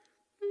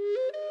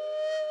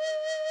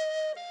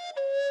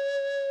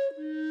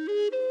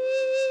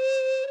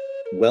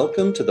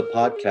Welcome to the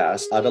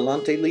podcast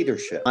Adelante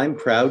Leadership. I'm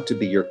proud to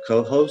be your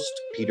co-host,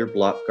 Peter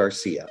Block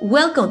Garcia.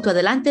 Welcome to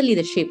Adelante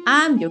Leadership.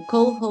 I'm your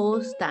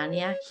co-host,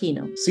 Tania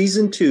Hino.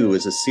 Season 2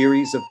 is a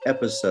series of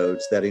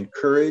episodes that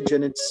encourage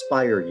and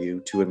inspire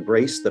you to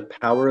embrace the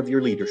power of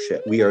your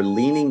leadership. We are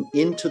leaning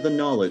into the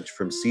knowledge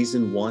from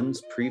Season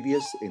 1's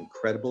previous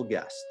incredible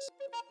guests.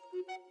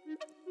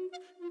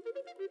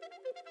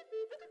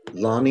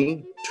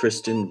 Lonnie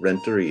Tristan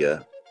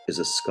Renteria is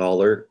a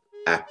scholar,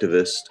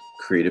 activist,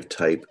 creative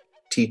type,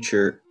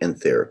 teacher, and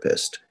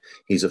therapist.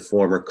 He's a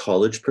former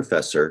college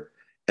professor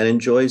and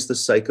enjoys the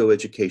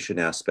psychoeducation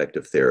aspect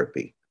of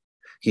therapy.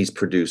 He's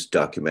produced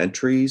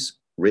documentaries,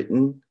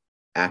 written,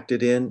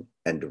 acted in,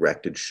 and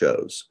directed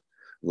shows.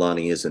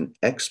 Lonnie is an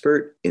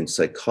expert in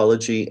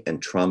psychology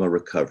and trauma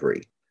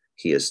recovery.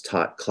 He has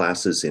taught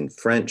classes in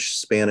French,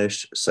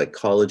 Spanish,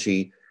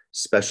 psychology,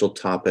 special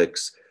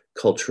topics,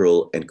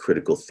 cultural, and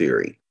critical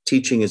theory.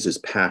 Teaching is his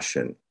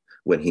passion.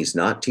 When he's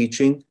not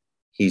teaching,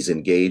 he's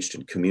engaged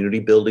in community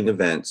building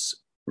events,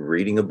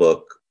 reading a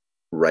book,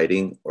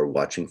 writing, or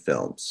watching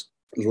films.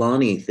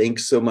 Lonnie,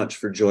 thanks so much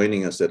for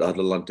joining us at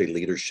Adelante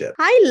Leadership.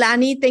 Hi,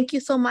 Lonnie. Thank you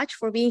so much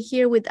for being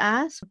here with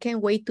us.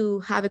 Can't wait to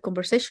have a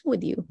conversation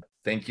with you.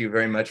 Thank you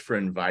very much for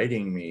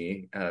inviting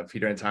me,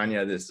 Peter and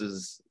Tania. This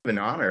is an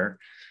honor.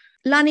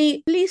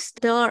 Lonnie, please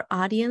tell our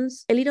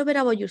audience a little bit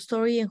about your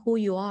story and who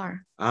you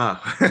are.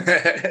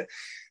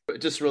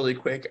 Just really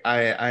quick,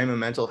 I'm a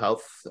mental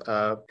health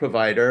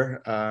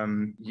provider.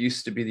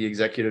 Used to be the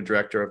executive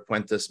director of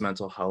Puentes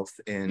Mental Health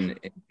in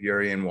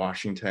Burien,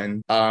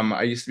 Washington.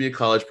 I used to be a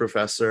college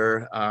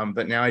professor,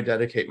 but now I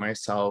dedicate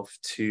myself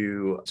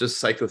to just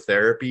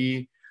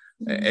psychotherapy,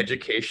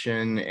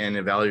 education, and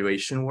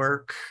evaluation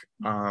work.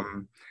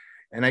 And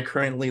I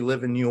currently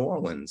live in New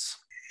Orleans.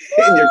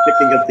 And you're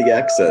picking up the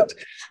accent.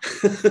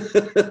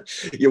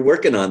 You're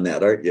working on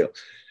that, aren't you?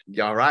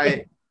 Y'all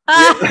right.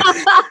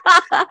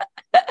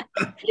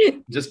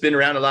 Just been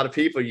around a lot of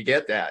people, you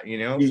get that, you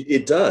know?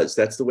 It does.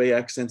 That's the way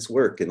accents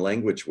work and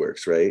language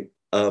works, right?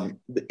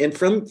 And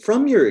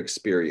from your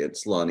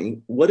experience, Lonnie,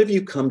 what have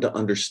you come to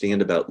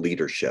understand about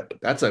leadership?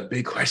 That's a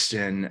big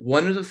question.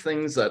 One of the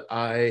things that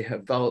I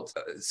have felt,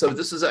 so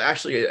this is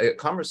actually a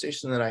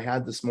conversation that I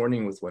had this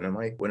morning with one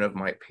of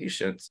my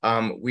patients.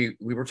 We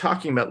were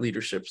talking about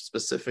leadership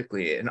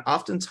specifically, and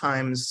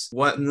oftentimes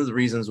one of the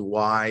reasons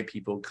why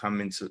people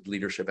come into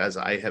leadership, as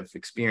I have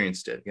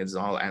experienced it, it's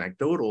all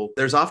anecdotal.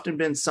 There's often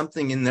been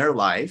something in their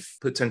life,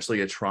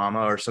 potentially a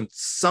trauma or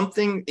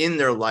something in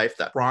their life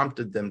that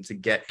prompted them to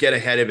get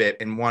ahead of it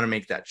and want to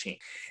make that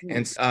change.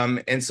 And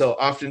so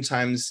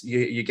oftentimes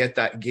you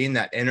gain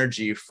that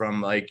energy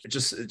from like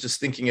just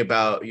thinking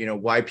about, you know,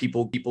 why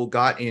people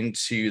got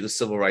into the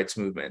civil rights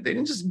movement. They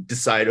didn't just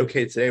decide,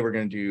 okay, today we're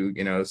going to do,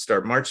 you know,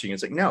 start marching.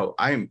 It's like, no,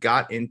 I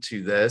got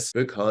into this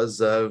because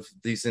of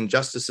these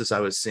injustices I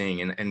was seeing,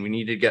 and we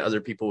need to get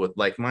other people with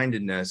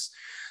like-mindedness.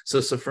 So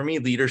for me,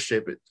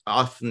 leadership, it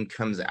often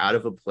comes out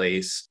of a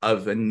place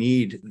of a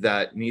need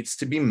that needs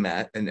to be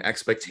met and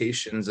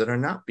expectations that are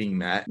not being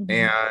met.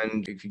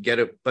 And if you get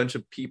a bunch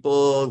of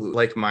people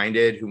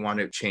like-minded who want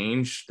to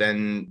change,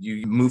 then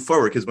you move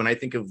forward. Because when I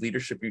think of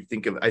leadership,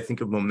 I think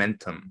of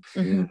momentum.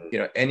 You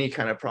know, any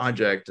kind of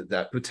project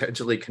that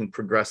potentially can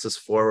progress us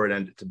forward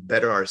and to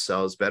better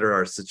ourselves, better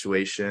our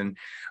situation,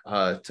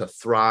 to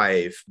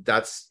thrive.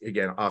 That's,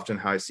 again, often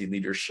how I see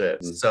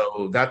leadership.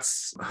 So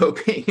that's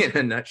hoping in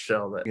a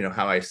nutshell that, you know,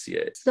 how I see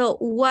it. So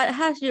what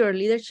has your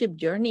leadership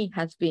journey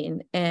has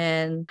been,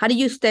 and how do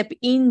you step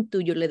into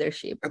your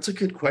leadership? That's a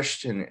good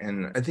question.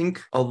 And I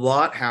think a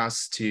lot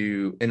has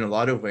to, in a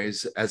lot of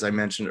ways, as I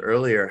mentioned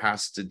earlier,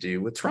 has to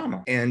do with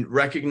trauma and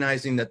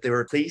recognizing that there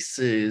were things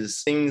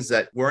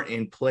that weren't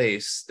in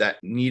place that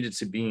needed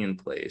to be in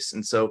place.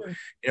 And so,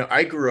 you know,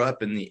 I grew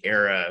up in the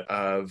era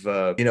of,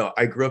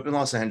 I grew up in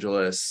Los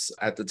Angeles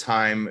at the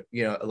time.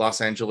 You know, Los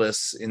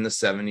Angeles in the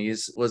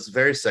 70s was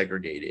very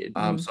segregated.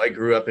 So I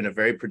grew up in a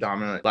very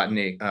predominant Latin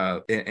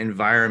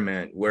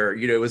environment where,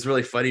 you know, it was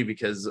really funny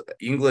because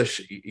English,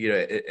 you know,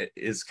 it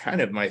is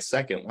kind of my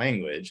second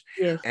language.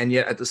 Yes. And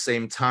yet at the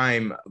same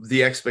time,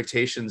 the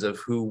expectations of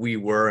who we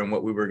were and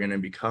what we were going to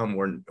become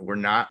were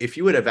not. If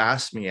you would have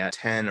asked me at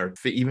 10 or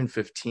even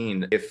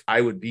 15, if I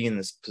would be in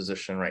this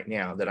position right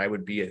now, that I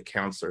would be a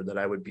counselor, that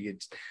I would be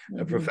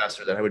a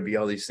professor, that I would be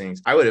all these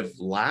things, I would have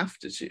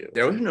laughed at you.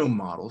 There was no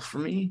model for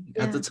me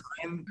at the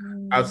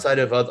time outside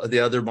of the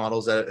other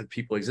models that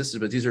people existed.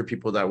 But these are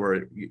people that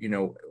were, you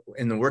know,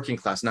 in the working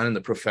class, not in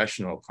the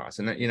professional class.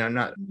 And, you know, I'm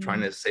not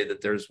trying to say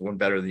that there's one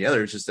better than the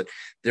other. It's just that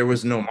there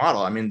was no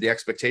model. I mean, the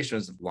expectation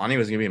was Lonnie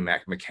was going to be a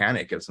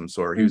mechanic of some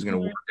sort. He was going to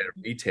work at a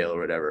retail or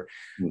whatever.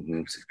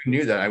 I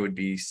knew that I would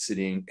be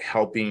sitting,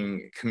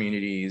 helping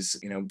communities,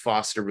 you know,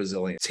 foster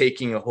resilience,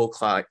 taking a whole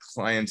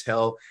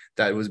clientele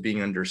that was being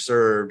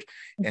underserved,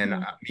 and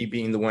me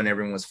being the one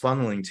everyone was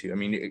funneling to. I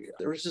mean,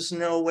 there was just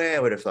no way I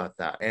would have thought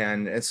that.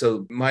 And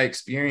so my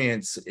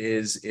experience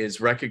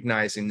is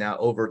recognizing that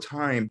over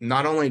time,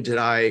 not only did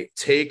I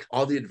take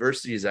all the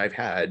adversities I've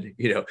had,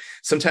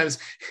 sometimes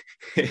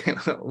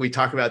we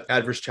talk about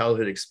adverse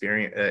childhood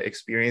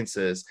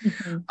experiences,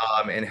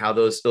 and how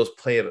those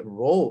play a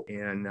role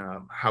in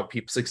how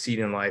people succeed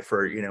in life,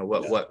 or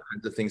what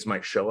kinds of things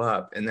might show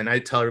up. And then I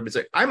tell everybody, it's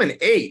like, I'm an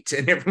 8,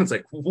 and everyone's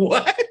like,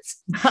 what?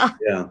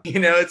 Yeah.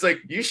 It's like,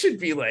 you should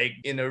be like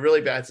in a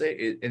really bad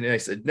state. And I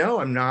said, no,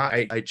 I'm not.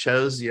 I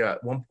chose,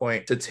 at one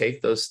point, to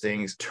take those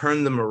things,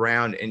 turn them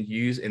around, and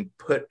use and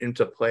put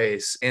into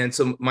place. And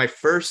so my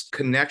first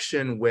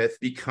connection with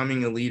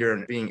becoming a leader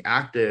and being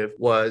active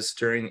was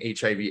during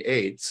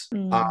HIV/AIDS.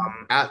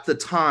 At the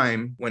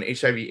time when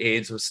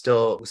HIV/AIDS was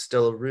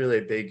still a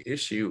really big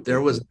issue,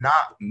 there was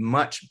not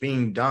much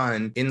being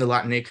done in the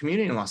Latinx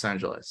community in Los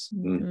Angeles.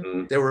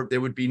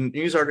 There would be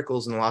news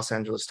articles in the Los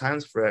Angeles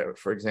Times,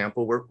 for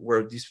example,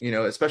 where these,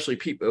 especially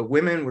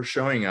women were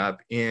showing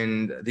up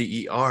in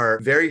the ER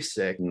very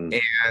sick,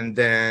 and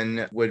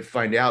then would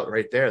find out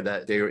right there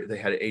that they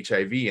had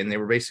HIV, and they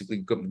were basically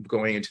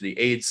going into the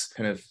AIDS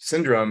kind of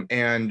syndrome.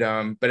 And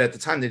but at the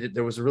time,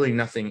 there was really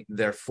nothing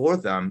there for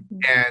them,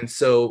 and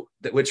so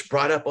which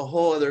brought up a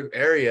whole other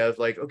area of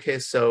like, okay,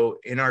 so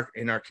in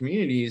our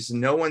communities,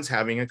 no one's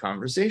having a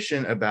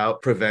conversation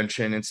about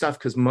prevention and stuff,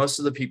 because most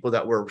of the people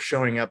that were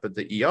showing up at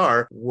the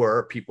ER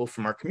were people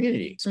from our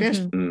community, Spanish.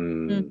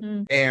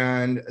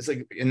 And it's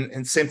like,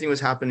 and same thing was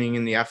happening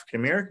in the African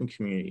American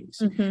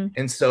communities.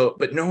 And so,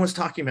 but no one's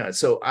talking about it.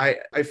 So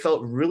I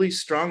felt really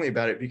strongly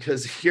about it,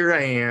 because here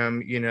I am,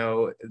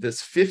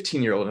 this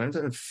 15-year-old, I'm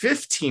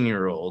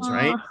 15-year-olds,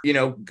 right?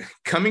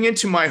 Coming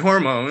into my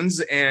hormones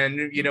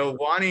and,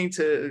 wanting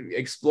to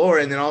explore.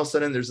 And then all of a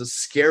sudden there's a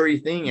scary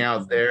thing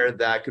out there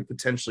that could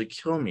potentially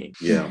kill me.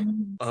 Yeah.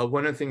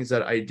 One of the things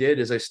that I did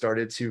is I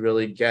started to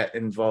really get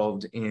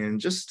involved in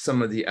just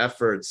some of the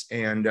efforts.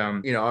 And,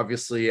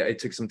 obviously I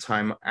took some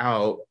time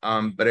out,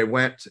 but I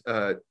went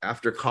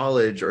after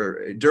college,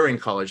 or during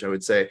college, I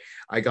would say,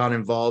 I got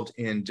involved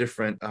in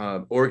different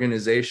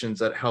organizations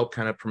that help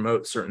kind of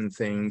promote certain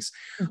things.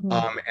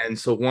 And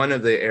so one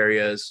of the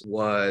areas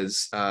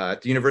was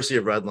at the University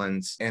of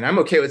Redlands. And I'm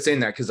okay with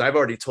saying that, because I've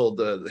already told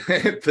the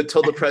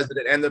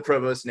president and the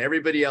provost and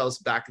everybody else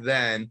back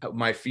then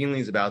my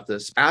feelings about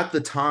this. At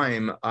the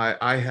time,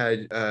 I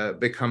had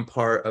become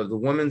part of the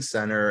Women's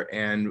Center,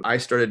 and I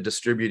started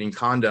distributing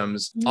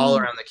condoms all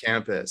around the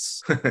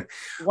campus.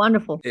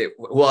 Wonderful. It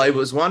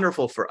was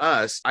wonderful for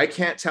us. I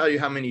can't tell you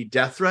how many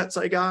death threats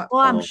I got. Oh,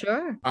 I'm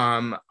sure.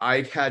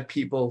 I had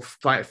people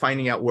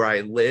finding out where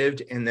I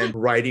lived and then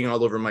writing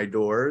all over my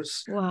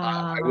doors.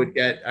 Wow.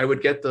 I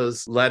would get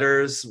those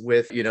letters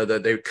with,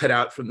 that they cut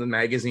out from the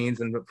magazines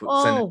and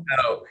send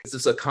it out. It's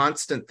just a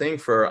constant thing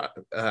for,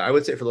 I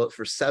would say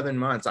for 7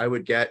 months, I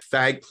would get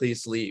fag,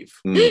 please leave.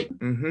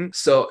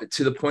 So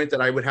to the point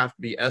that I would have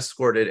to be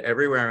escorted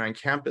everywhere on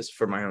campus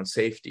for my own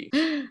safety.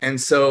 And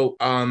so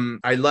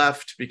I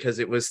left, because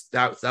it was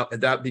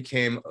that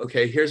became,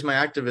 okay, here's my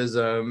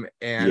activism,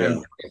 and I'm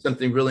doing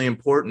something really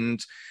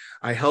important.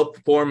 I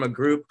helped form a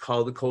group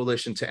called the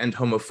Coalition to End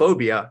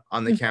Homophobia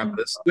on the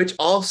campus, which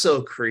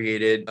also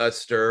created a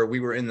stir. We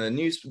were in the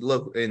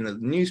newspaper.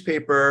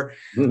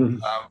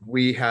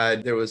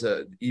 There was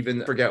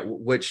even forget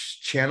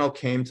which channel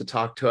came to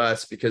talk to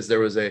us, because there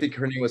was I think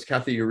her name was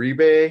Kathy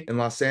Uribe in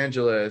Los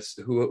Angeles,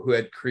 who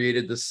had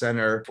created the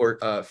center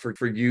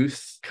for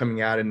youth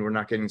coming out and were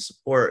not getting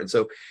support. And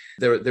so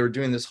they were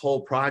doing this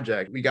whole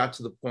project. We got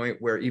to the point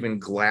where even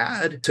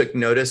GLAAD took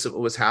notice of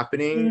what was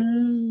happening,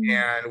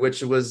 and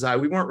which was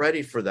we weren't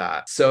ready for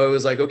that. So it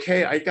was like,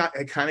 okay, I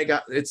kind of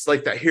got, it's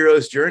like that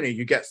hero's journey.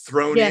 You get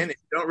thrown in and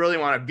you don't really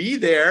want to be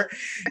there.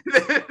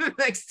 The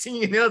next thing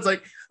you know, it's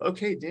like,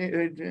 okay,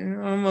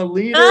 I'm a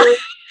leader.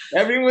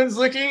 Everyone's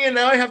looking, and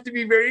now I have to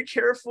be very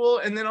careful.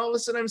 And then all of a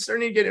sudden I'm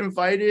starting to get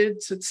invited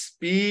to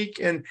speak,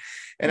 and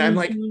I'm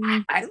like,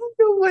 I don't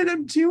know what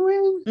I'm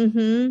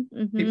doing.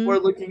 People are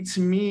looking to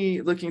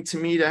me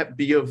to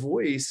be a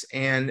voice,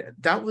 and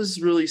that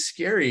was really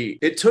scary.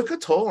 It took a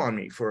toll on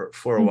me for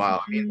a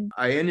while. I mean,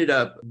 I ended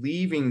up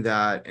leaving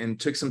that and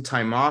took some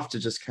time off to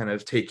just kind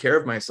of take care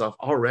of myself.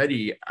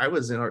 Already I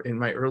was in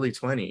my early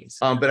 20s,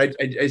 but I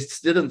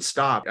didn't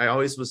stop. I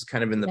always was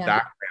kind of in the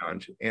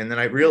background, and then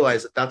I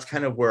realized that that's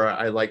kind of where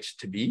I liked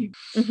to be.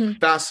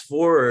 Fast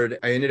forward,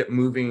 I ended up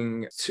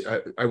moving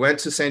I went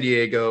to San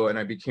Diego, and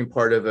I became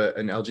part of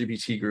an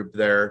LGBT group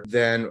there.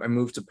 Then I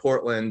moved to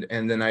Portland,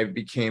 and then I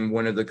became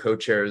one of the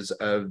co-chairs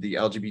of the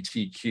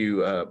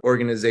LGBTQ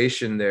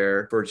organization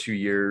there for 2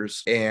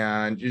 years,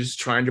 and just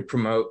trying to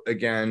promote,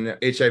 again,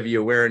 HIV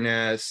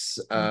awareness,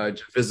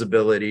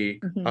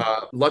 visibility.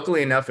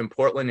 Luckily enough, in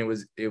Portland,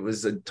 it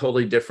was a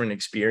totally different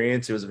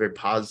experience. It was very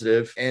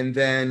positive. And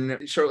then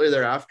shortly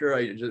thereafter,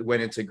 I just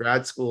went into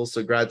grad school.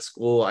 So grad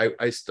school,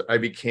 I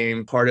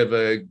became part of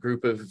a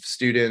group of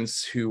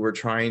students who were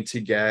trying to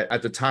get,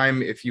 at the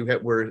time, if you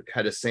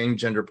had a same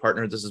gender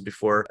partner, this is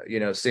before,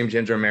 same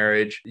gender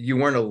marriage, you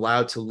weren't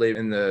allowed to live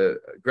in the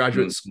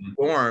graduate school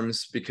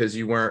dorms because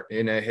you weren't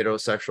in a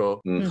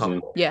heterosexual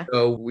couple. Yeah.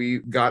 So we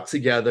got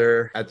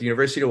together at the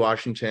University of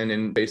Washington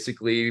and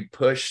basically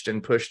pushed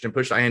and pushed and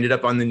pushed. I ended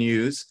up on the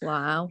news.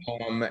 Wow.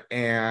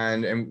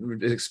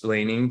 And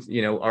explaining,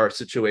 our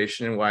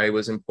situation and why it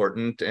was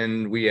important.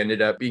 And we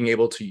ended up being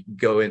able to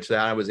go into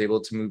that. I was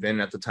able to move in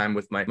at the time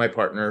with my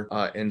partner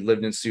and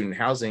lived in student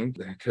housing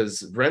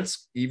because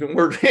rents even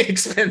were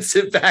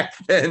expensive back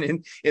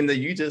then in the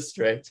U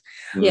district.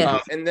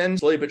 Yes. And then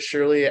slowly but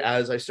surely,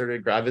 as I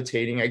started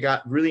gravitating, I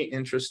got really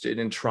interested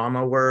in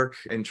trauma work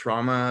and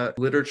trauma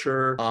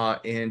literature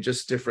and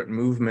just different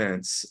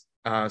movements.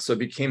 So it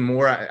became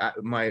more,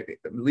 my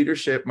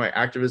leadership, my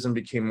activism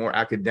became more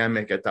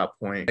academic at that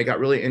point. I got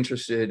really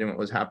interested in what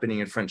was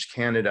happening in French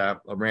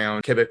Canada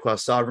around Quebecois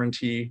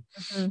sovereignty.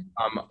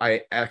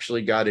 I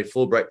actually got a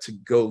Fulbright to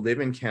go live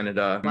in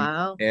Canada.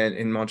 Wow. And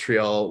in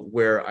Montreal,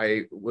 where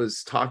I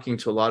was talking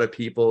to a lot of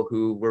people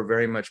who were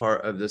very much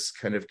part of this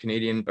kind of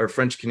Canadian or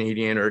French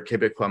Canadian or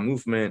Quebecois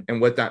movement and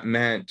what that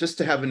meant, just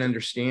to have an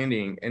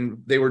understanding. And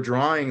they were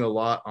drawing a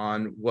lot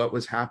on what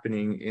was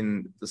happening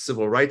in the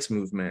civil rights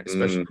movement,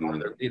 especially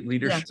their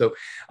leadership. Yeah. So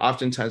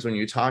oftentimes when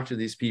you talk to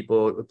these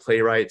people,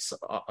 playwrights,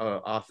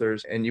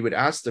 authors, and you would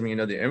ask them,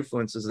 the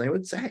influences, and they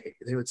would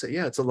say,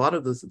 yeah, it's a lot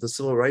of the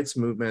civil rights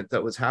movement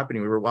that was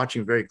happening. We were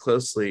watching very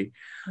closely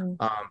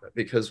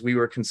because we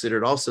were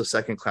considered also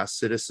second-class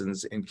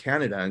citizens in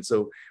Canada. And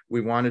so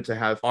we wanted to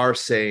have our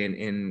say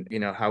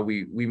in how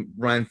we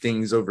run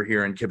things over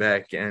here in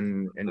Quebec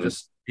and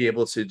just be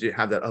able to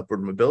have that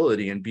upward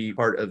mobility and be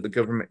part of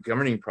the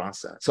governing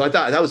process. So I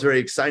thought that was very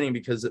exciting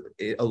because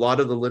a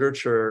lot of the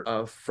literature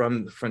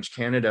from French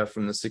Canada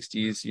from the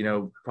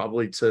 60s,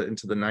 probably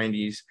into the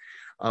 90s,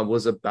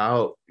 was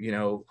about,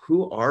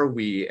 who are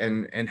we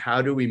and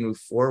how do we move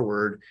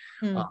forward?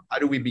 How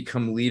do we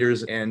become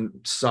leaders and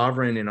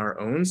sovereign in our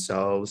own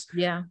selves?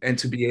 Yeah. And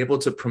to be able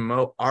to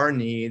promote our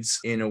needs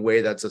in a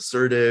way that's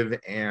assertive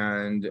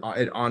and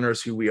it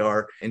honors who we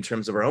are in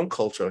terms of our own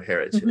cultural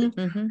heritage.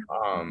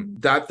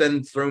 That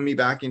then threw me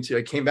back into,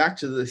 I came back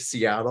to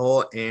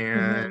Seattle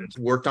and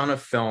worked on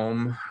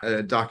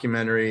a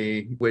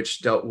documentary,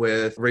 which dealt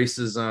with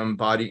racism,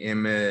 body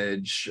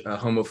image,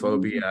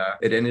 homophobia.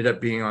 It ended up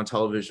being on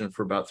television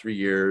for about 3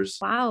 years.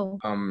 Wow.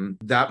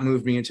 That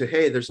moved me into,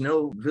 hey, there's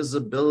no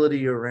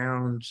visibility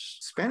around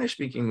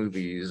Spanish-speaking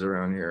movies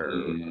around here.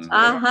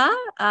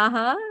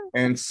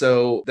 And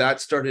so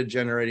that started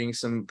generating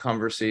some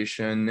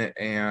conversation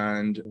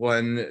and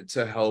one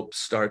to help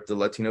start the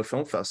Latino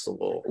Film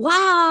Festival.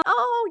 Wow.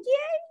 Oh, yay.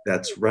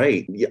 That's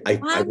right. Yeah,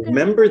 I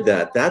remember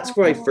that. That's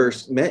where I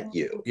first met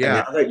you. Yeah.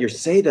 And now that you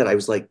say that, I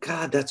was like,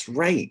 God, that's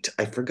right.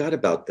 I forgot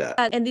about that.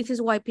 And this is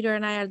why Peter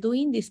and I are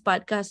doing this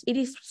podcast. It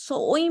is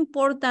so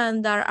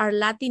important that our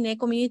Latina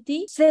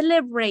community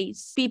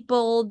celebrates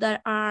people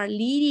that are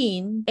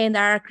leading and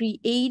are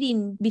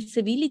creating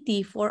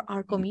visibility for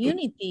our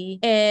community.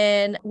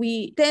 And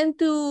we tend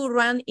to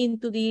run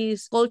into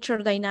this culture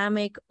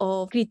dynamic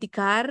of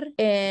criticar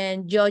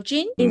and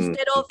judging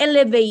instead of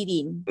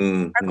elevating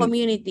our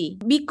community.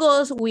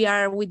 Because we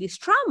are with this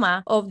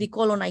trauma of the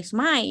colonized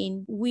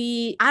mind,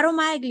 we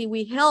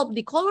automatically help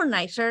the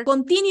colonizer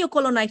continue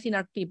colonizing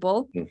our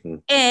people.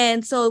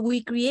 And so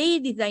we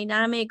create this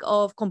dynamic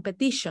of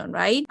competition,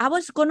 right? I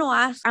was going to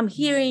ask, I'm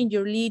hearing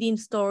your leading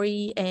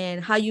story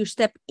and how you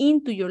step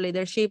into your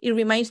leadership. It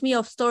reminds me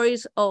of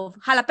stories of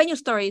jalapeno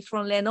stories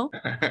from Leno.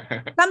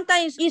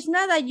 Sometimes it's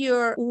not that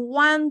you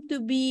want to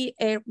be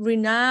a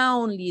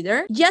renowned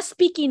leader, just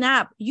speaking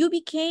up. You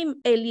became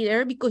a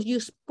leader because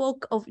you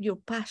spoke of your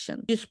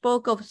passion. You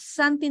spoke of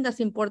something that's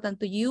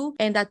important to you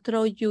and that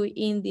throws you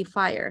in the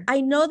fire.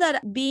 I know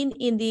that being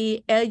in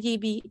the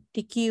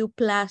LGBTQ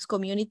plus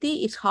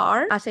community is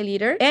hard as a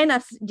leader and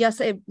as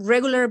just a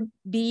regular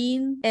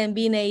being and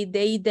being a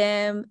they,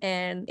 them,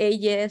 and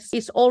ages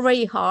is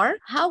already hard.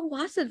 How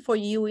was it for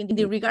you in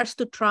the regards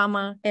to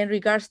trauma and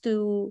regards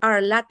to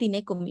our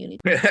Latina community?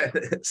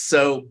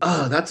 So,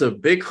 that's a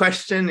big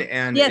question,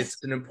 and yes.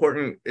 it's an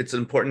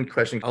important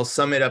question. I'll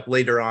sum it up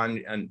later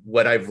on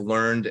what I've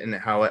learned and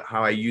how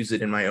I use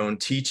it in my own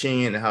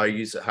teaching and how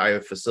I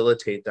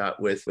facilitate that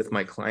with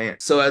my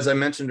clients. So, as I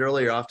mentioned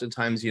earlier,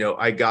 oftentimes,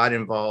 I got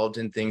involved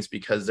in things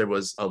because there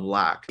was a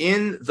lack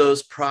in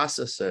those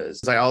processes.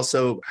 I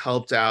also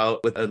helped out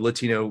with a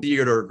Latino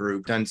theater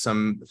group, done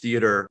some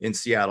theater in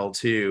Seattle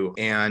too,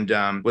 and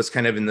was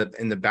kind of in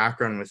the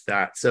background with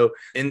that. So,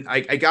 and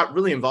I got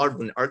really involved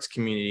in the arts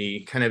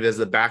community kind of as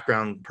the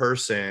background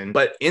person,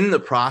 but in the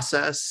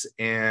process,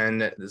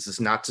 and this is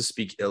not to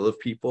speak ill of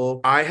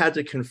people, I had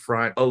to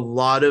confront a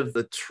lot of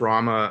the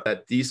trauma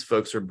that these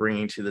folks are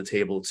bringing to the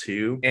table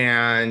too.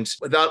 And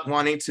without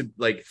wanting to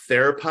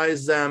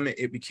therapize them,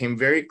 it became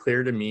very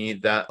clear to me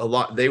that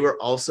they were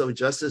also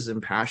just as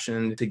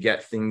impassioned to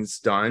get things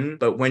done.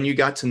 But when you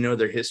got to know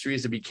their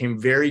histories, it became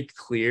very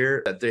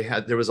clear that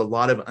there was a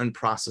lot of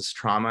unprocessed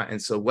trauma.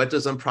 And so what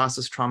does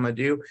unprocessed trauma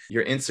do?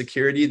 Your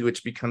insecurity,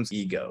 which becomes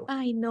ego.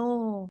 I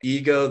know.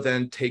 Ego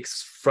then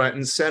takes front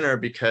and center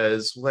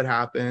because what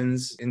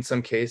happens in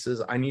some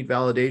cases, I need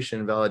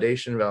validation.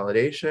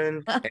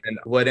 And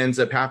what ends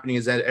up happening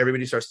is that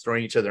everybody starts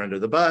throwing each other under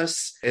the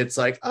bus. It's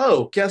like,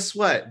 oh, guess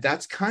what?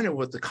 That's kind of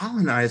what the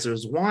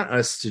colonizers want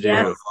us to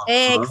do.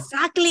 Yes,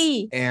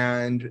 exactly.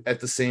 And at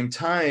the same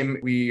time,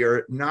 we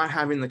are not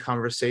having the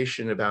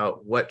conversation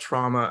about what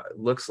trauma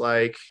looks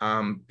like.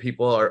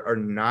 People are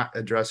not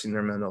addressing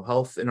their mental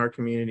health in our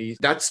communities.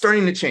 That's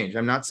starting to change.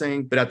 I'm not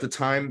saying, but at the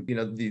time,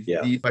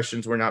 these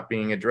questions were not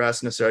being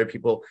addressed necessarily.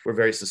 People were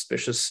very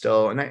suspicious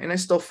still. And I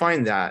still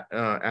find that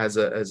as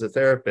a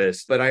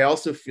therapist. But I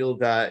also feel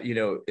that,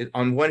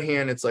 on one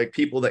hand, it's like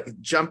people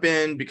that jump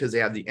in because they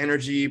have the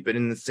energy, but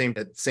at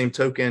the same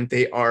token,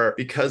 they are,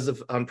 because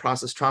of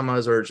unprocessed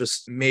traumas or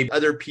just maybe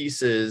other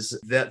pieces,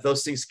 that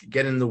those things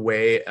get in the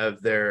way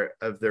of their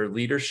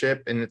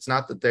leadership. And it's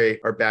not that they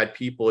are bad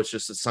people. It's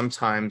just that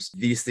sometimes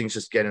these things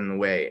just get in the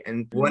way.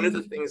 And one of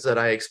the things that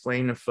I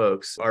explain to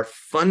folks, our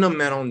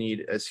fundamental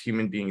need as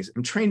human beings,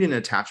 I'm trained in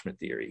attachment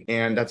theory.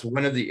 And that's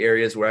one of the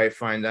areas where I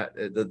find that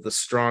the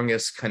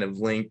strongest kind of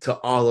link to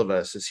all of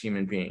us as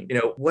human beings.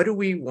 What do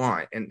we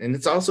want? And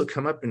it's also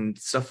come up in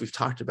stuff we've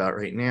talked about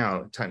right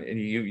now.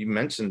 You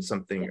mentioned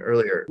something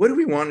earlier. What do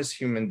we want as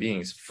human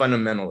beings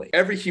fundamentally?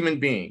 Every human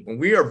being, when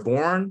we are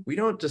born, we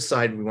don't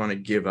decide we want to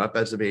give up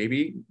as a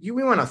baby. We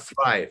want to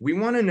thrive. We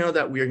want to know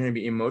that we are going to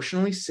be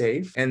emotionally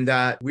safe and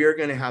that we are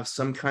going to have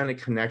some kind of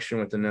connection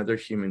with another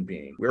human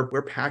being.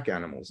 We're pack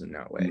animals in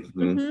that way.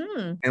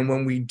 And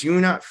when we do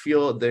not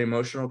feel the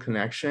emotional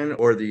connection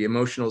or the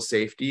emotional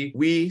safety,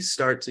 we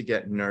start to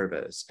get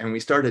nervous and we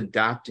start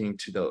adapting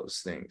to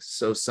those things.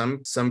 So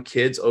some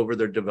kids over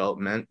their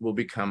development will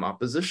become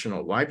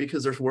oppositional. Why?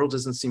 Because their world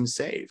doesn't seem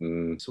safe.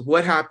 So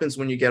what happens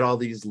when you get all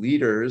these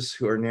leaders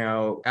who are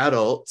now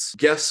adults?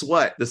 Guess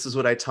what? This is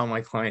what I tell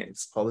my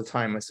clients all the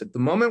time. I said, the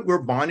moment we're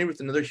bonding with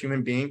another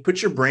human being,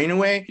 put your brain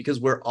away, because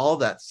we're all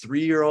that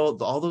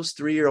 3-year-old, all those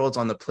 3-year-olds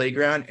on the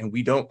playground, and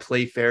we don't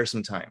play fair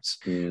sometimes.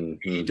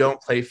 We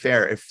don't play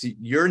fair. If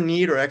your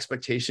need or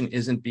expectation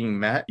isn't being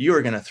met, you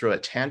are going to throw a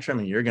tantrum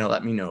and you're going to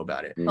let me know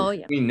about it. Oh,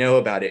 yeah. Let me know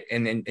about it.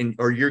 And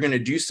or you're going to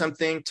do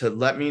something to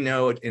let me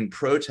know in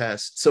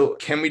protest. So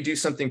can we do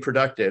something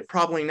productive?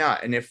 Probably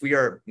not. And if we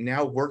are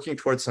now working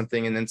towards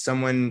something and then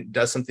someone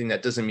does something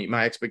that doesn't meet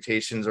my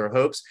expectations or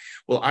hopes,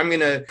 well, I'm going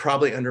to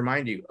probably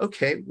undermine you.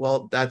 Okay,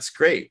 well, that's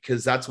great,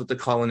 because that's what the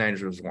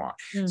colonizers want.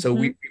 So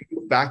we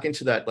move back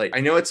into that. Like,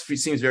 I know it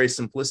seems very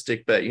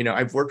simplistic, but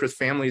I've worked with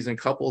families and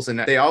couples, and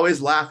they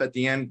always laugh at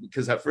the end,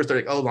 because at first they're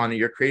like, "Oh, Lonnie,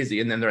 you're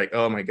crazy," and then they're like,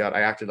 "Oh my God,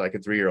 I acted like a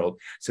 3-year-old."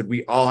 So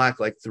we all act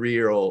like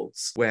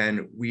 3-year-olds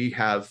when we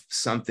have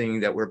something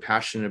that we're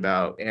passionate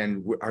about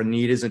and our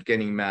need isn't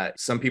getting met.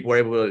 Some people are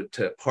able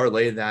to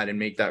parlay that and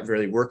make that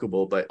really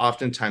workable, but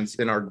oftentimes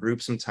in our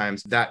group,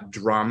 sometimes that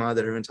drama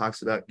that everyone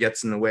talks about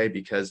gets in the way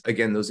because,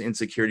 again, those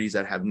insecurities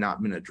that have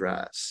not been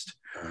addressed.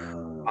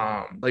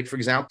 Like, for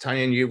example,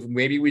 Tanya and you,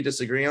 maybe we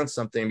disagree on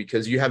something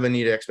because you have a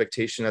need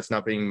expectation that's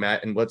not being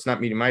met and what's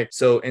not meeting my.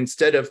 So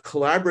instead of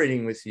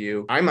collaborating with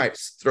you, I might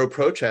throw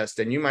protest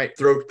and you might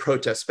throw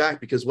protest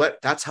back, because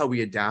that's how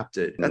we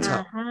adapted. That's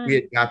how we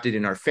adapted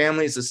in our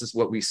families. This is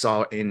what we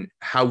saw in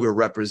how we're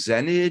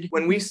represented.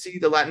 When we see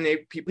the Latin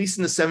people, at least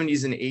in the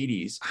 70s and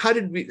 80s,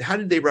 how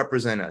did they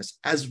represent us?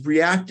 As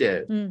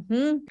reactive,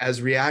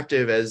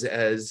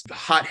 as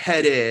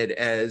hot-headed,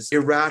 as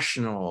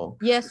irrational.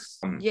 Yes.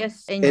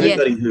 And any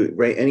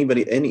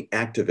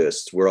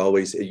activists were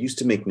always, it used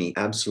to make me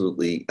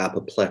absolutely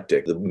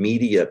apoplectic, the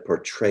media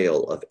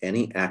portrayal of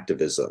any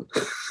activism,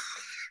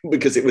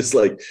 because it was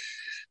like,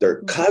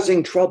 they're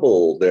causing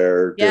trouble.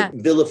 They're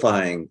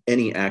vilifying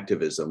any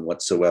activism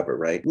whatsoever,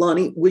 right?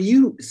 Lonnie, will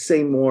you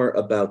say more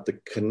about the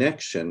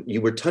connection? You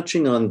were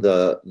touching on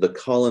the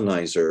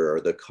colonizer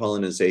or the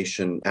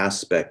colonization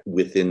aspect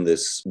within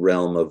this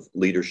realm of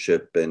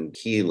leadership and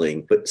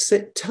healing, but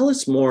tell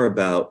us more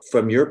about,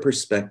 from your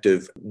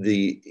perspective,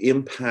 the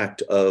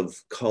impact of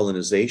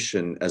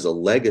colonization as a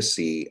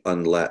legacy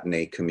on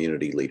Latin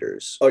community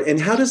leaders. And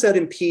how does that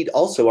impede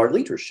also our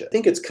leadership? I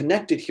think it's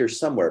connected here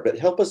somewhere, but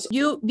help us.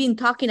 You've been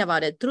talking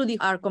about it through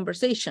our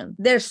conversation.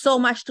 There's so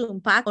much to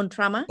unpack on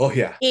trauma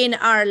in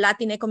our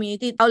Latina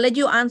community. I'll let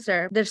you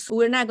answer.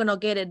 We're not going to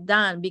get it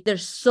done because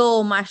there's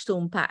so much to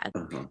unpack.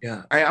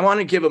 Yeah, I want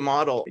to give a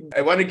model.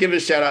 I want to give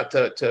a shout out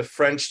to a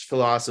French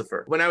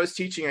philosopher. When I was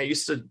teaching, I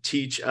used to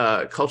teach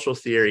cultural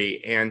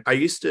theory, and I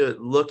used to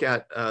look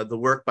at the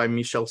work by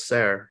Michel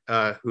Serres,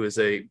 who is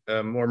a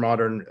more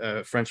modern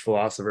French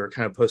philosopher,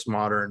 kind of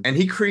postmodern. And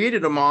he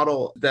created a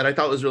model that I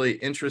thought was really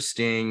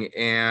interesting,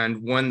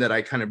 and one that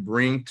I kind of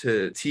bring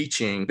to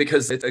teaching,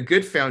 because it's a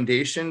good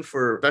foundation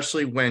for,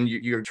 especially when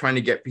you're trying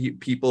to get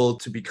people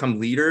to become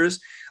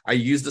leaders. I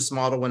used this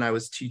model when I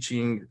was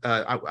teaching.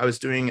 I was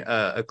doing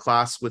a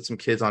class with some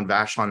kids on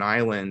Vashon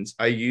Island.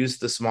 I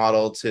used this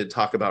model to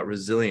talk about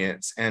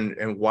resilience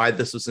and why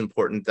this was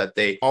important that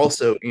they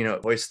also,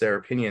 voice their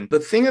opinion. The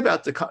thing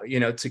about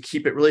to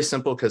keep it really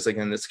simple, because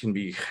again, this can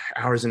be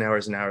hours and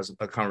hours and hours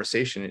of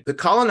conversation. The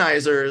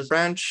colonizers,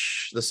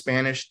 French, the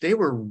Spanish, they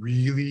were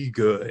really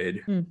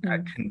good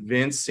at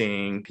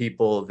convincing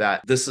people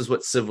that this is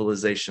what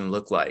civilization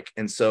looked like.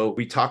 And so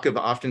we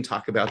often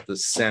talk about the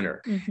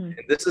center. And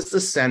this is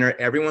the center.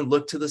 Everyone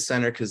look to the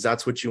center because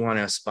that's what you want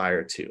to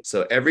aspire to.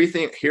 So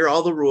everything, here are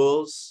all the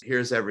rules,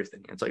 here's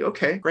everything. It's like,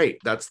 okay, great,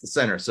 that's the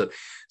center. So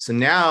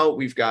now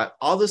we've got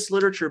all this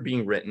literature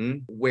being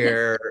written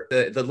where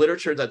the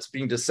literature that's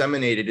being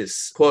disseminated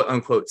is quote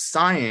unquote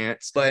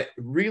science, but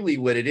really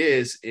what it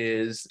is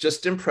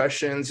just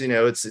impressions.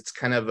 It's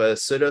kind of a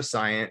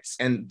pseudoscience.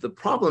 And the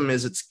problem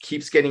is it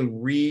keeps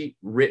getting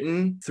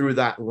rewritten through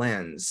that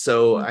lens.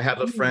 So I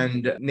have a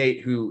friend,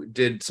 Nate, who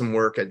did some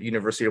work at the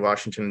University of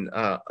Washington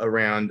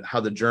around how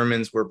the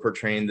Germans were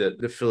portraying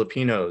the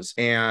Filipinos.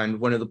 And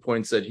one of the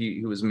points that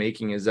he was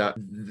making is that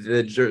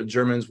the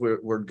Germans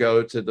would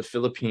go to the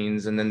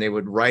Philippines and then they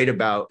would write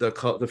about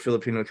the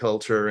Filipino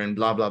culture and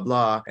blah, blah,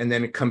 blah, and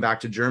then come back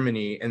to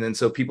Germany. And then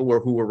so people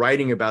who were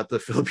writing about the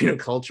Filipino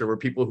culture were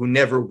people who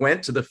never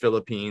went to the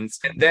Philippines.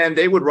 And then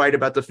they would write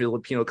about the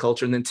Filipino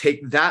culture and then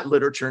take that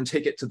literature and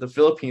take it to the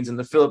Philippines. And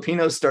the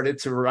Filipinos started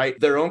to write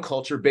their own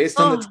culture based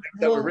on the texts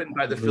that were written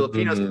by the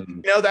Filipinos.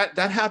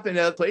 That happened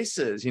at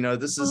places.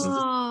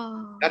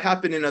 That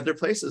happened in other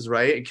places,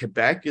 right?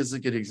 Quebec is a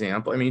good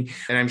example. I mean,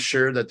 and I'm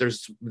sure that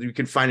you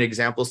can find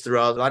examples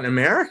throughout Latin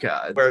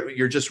America where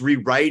you're just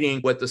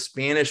rewriting what the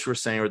Spanish were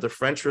saying or the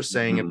French were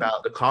saying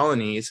about the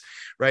colonies,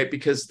 right?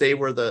 Because they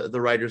were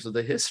the writers of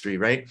the history,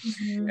 right?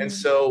 And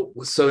so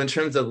in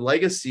terms of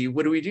legacy,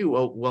 what do we do?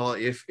 Well,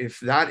 if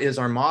that is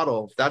our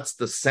model, if that's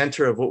the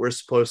center of what we're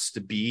supposed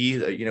to be,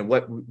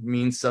 what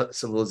means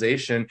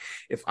civilization.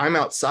 If I'm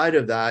outside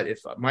of that, if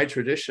my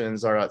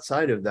traditions are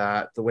outside of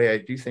that, the way I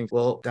do things,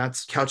 well,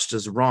 that's couched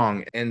as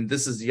wrong. And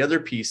this is the other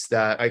piece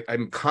that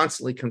I'm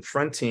constantly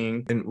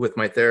confronting with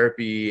my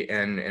therapy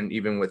and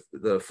even with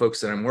the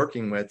folks that I'm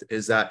working with,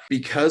 is that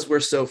because we're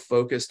so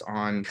focused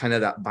on kind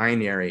of that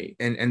binary,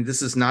 and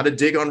this is not a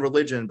dig on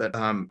religion, but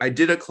I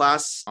did a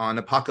class on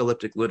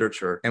apocalyptic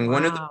literature. And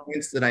one of the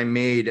points that I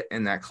made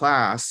in that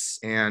class,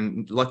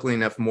 and luckily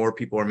enough, more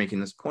people are making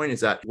this point,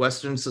 is that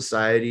Western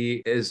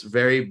society is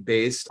very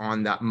based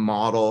on that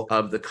model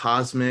of the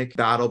cosmic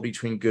battle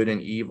between good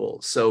and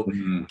evil. So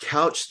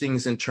couch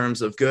things in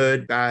terms of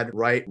good, bad,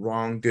 right,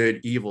 wrong, good,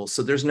 evil.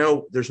 So there's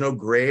no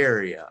gray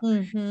area.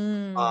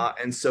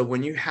 And so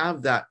when you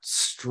have that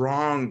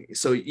strong,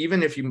 so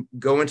even if you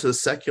go into the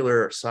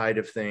secular side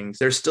of things,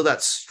 there's still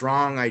that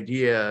strong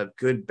idea of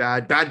good,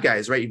 bad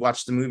guys, right? You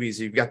watch the movies,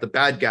 you've got the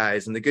bad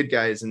guys and the good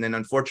guys. And then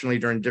unfortunately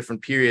during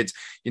different periods,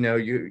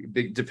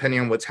 depending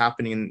on what's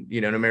happening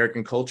in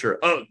American culture,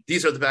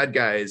 these are the bad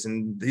guys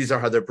and these are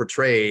how they're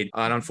portrayed.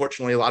 And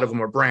unfortunately, a lot of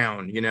them are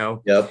brown,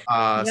 Yep.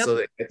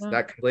 So it's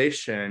that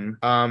collation.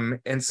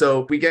 And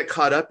so we get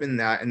caught up in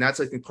that. And that's,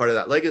 I think, part of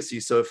that legacy.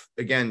 So if,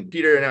 again,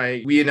 Peter and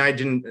I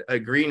didn't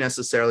agree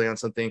necessarily on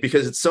something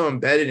because it's so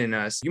embedded in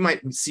us, you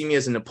might see me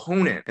as an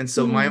opponent. And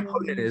so my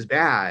opponent is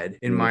bad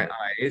in my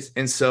eyes.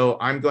 And so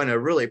I'm going to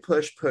really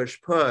push,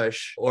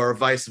 or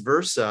vice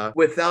versa,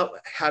 without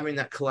having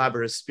that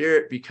collaborative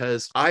spirit,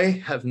 because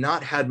I have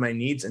not had my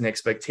needs and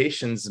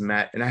expectations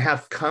met. And I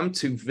have come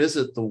to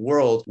visit the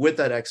world with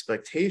that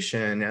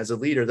expectation as a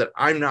leader that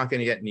I'm not going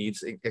to get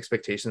needs,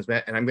 expectations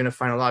met. And I'm going to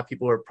find a lot of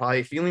people who are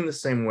probably feeling the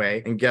same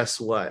way. And guess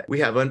what? We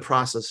have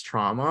unprocessed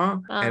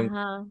trauma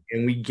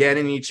and we get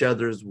in each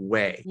other's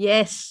way.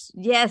 Yes.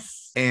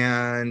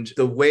 And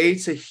the way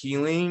to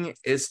healing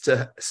is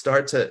to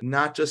start to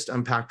not just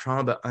unpack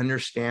trauma, but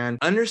understand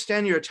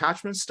your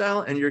attachment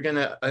style. And you're going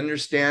to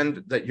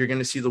understand that you're going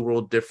to see the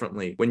world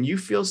differently. When you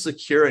feel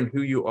secure in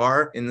who you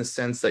are, in the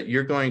sense that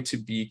you're going to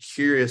be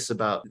curious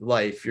about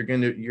life, you're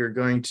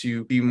going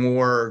to be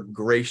more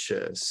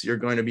gracious, you're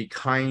going to be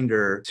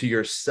kinder to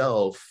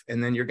yourself.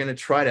 And then you're going to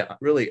try to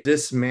really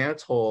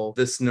dismantle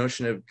this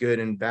notion of good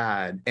and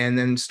bad, and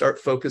then start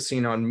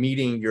focusing on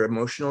meeting your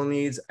emotional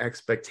needs,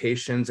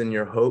 expectations, and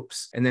your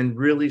hopes, and then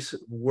really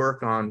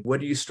work on what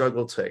do you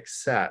struggle to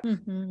accept.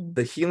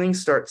 The healing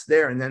starts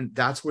there, and then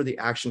that's where the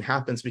action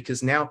happens,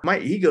 because now my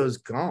ego's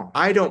gone.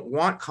 I don't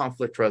want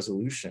conflict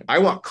resolution. I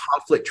want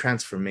conflict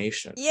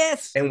transformation.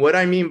 Yes. And what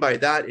I mean by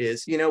that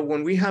is,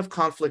 when we have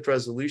conflict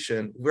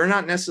resolution, we're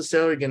not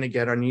necessarily going to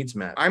get our needs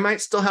met. I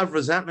might still have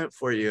resentment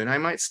for you, and I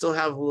might still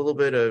have a little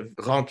bit of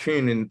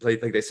rancune, and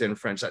like they say in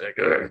French, like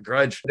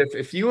grudge. But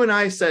if you and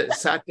I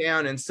sat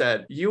down and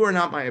said, you are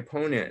not my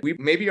opponent,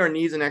 maybe our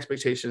needs and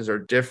expectations are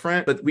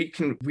different, but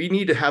we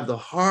need to have the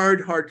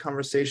hard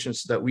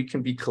conversations so that we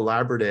can be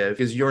collaborative,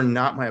 because you're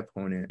not my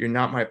opponent. You're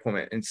not my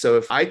opponent. And so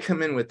if I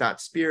come in with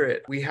that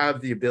spirit, we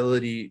have the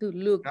ability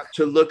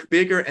to look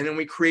bigger, and then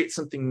we create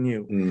something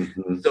new.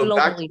 So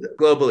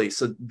globally.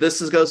 So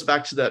goes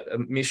back to that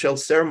Michel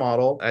Serres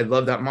model. I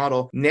love that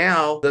model.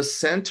 Now the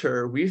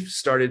center, we've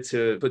started started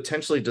to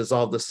potentially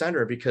dissolve the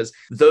center because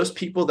those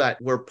people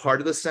that were part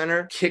of the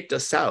center kicked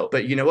us out.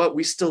 But you know what?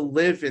 We still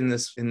live in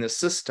this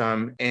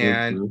system,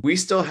 and we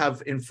still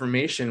have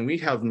information, we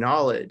have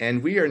knowledge,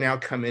 and we are now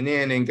coming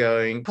in and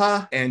going,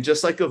 and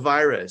just like a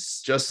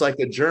virus, just like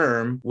a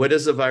germ, what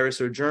does a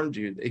virus or germ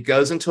do? It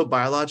goes into a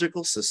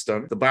biological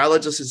system. The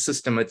biological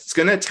system, it's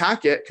going to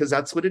attack it because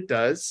that's what it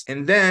does.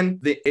 And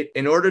then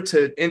in order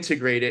to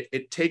integrate it,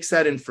 it takes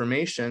that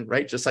information,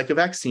 right? Just like a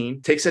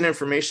vaccine, takes that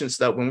information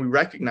so that when we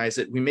recognize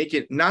it, we make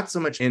it not so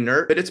much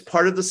inert, but it's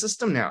part of the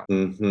system now.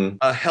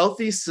 A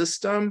healthy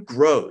system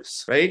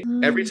grows, right?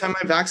 Every time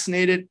I'm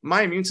vaccinated,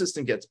 my immune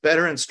system gets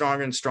better and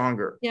stronger and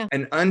stronger. Yeah.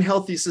 An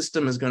unhealthy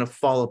system is going to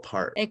fall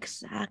apart.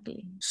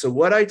 Exactly. So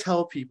what I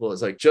tell people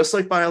is like, just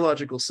like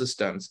biological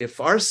systems, if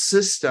our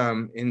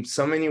system in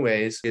so many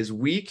ways is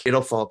weak,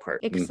 it'll fall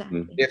apart.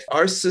 Exactly. If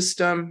our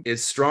system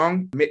is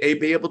strong,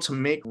 be able to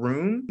make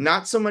room,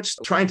 not so much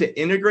trying to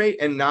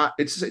integrate and not,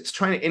 it's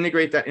trying to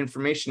integrate that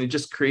information. It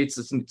just creates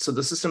this, so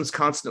the system's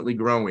constantly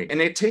growing,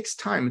 and it takes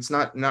time. It's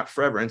not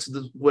forever. And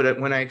so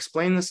when I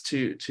explain this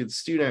to the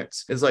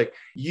students, is like,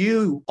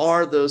 you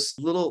are those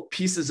little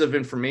pieces of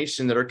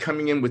information that are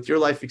coming in with your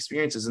life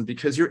experiences. And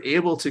because you're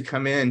able to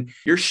come in,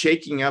 you're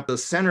shaking up the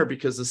center,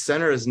 because the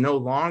center is no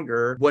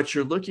longer what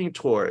you're looking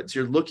towards.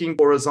 You're looking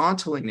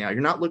horizontally now.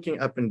 You're not looking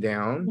up and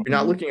down. You're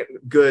not looking at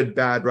good,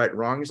 bad, right,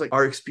 wrong. It's like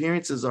our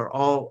experiences are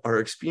all our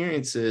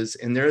experiences,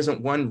 and there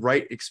isn't one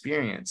right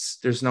experience.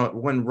 There's not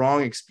one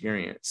wrong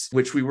experience,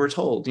 which we were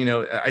told. You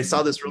know, I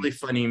saw this really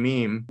funny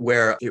meme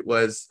where it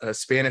was a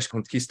Spanish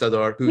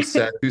conquistador who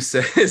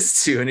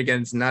says to, and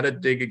again, it's not a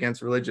dig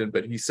against religion,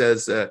 but he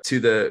says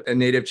to a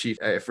native chief,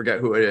 I forget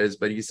who it is,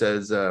 but he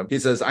says,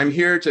 I'm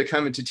here to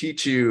come and to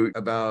teach you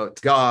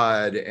about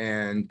God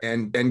and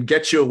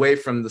get you away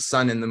from the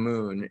sun and the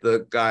moon.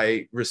 The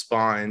guy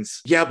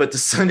responds, yeah, but the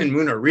sun and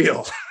moon are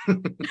real.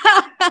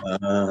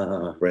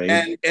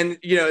 Right. And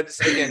you know, it's,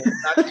 again,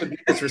 it's not to be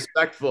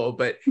disrespectful,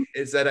 but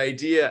it's that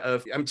idea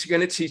of, I'm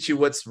going to teach you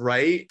what's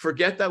right.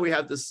 Forget that we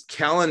have this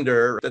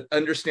calendar that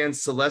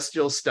understands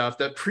celestial stuff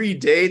that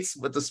predates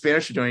what the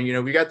Spanish are doing. You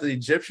know, we got the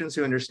Egyptians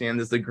who understand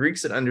this, the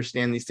Greeks that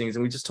understand these things,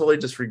 and we just totally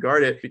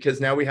disregard it because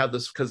now we have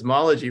this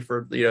cosmology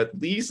for, you know, at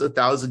least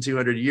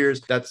 1,200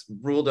 years that's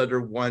ruled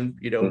under one,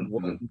 you know,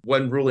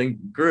 one ruling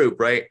group,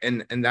 right?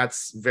 And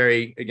that's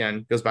very,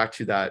 again, goes back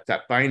to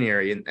that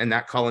binary and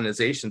that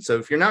colonization. So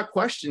if you're not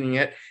questioning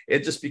it,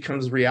 it just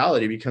becomes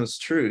reality, becomes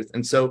truth.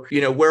 And so,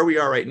 you know, where we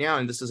are right now,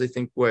 and this is, I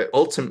think, what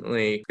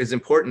ultimately is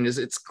important, is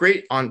it's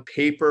great on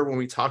paper when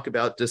we talk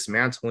about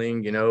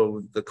dismantling, you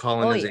know, the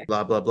colonization,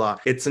 blah, blah, blah.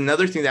 It's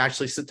another thing to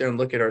actually sit there and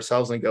look at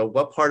ourselves and go,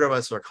 what part of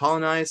us are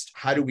colonized?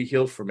 How do we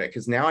heal from it?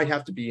 Because now I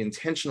have to be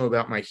intentional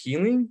about my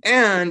healing.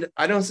 And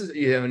I don't,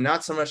 you know,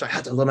 not so much I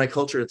have to love my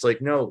culture. It's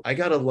like, no, I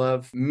got to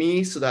love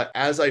me so that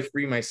as I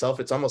free myself,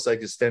 it's almost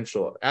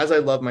existential. As I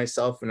love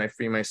myself and I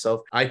free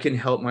myself, I can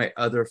help my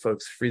other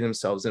folks free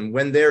themselves. And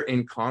when they're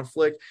in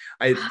conflict,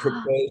 I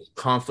propose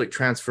conflict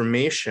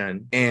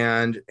transformation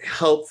and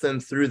help them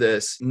through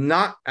this,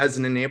 not as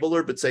an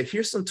enabler, but say,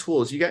 here's some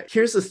tools.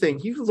 Here's the thing,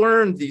 you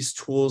learned these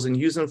tools and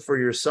use them for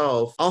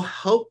yourself. I'll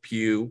help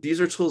you.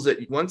 These are tools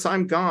that once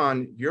I'm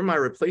gone, you're my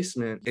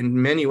replacement in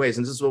many ways.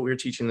 And this is what we're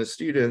teaching the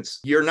students.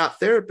 You're not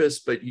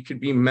therapists, but you could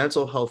be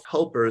mental health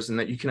helpers, and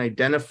that you can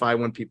identify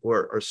when people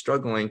are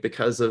struggling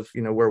because of,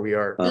 you know, where we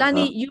are.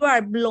 Lonnie, you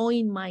are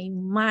blowing my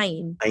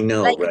mind. I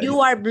know, like, right? You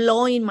are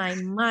blowing my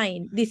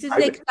mind. This is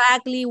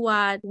exactly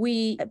what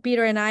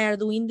Peter and I are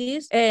doing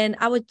this. And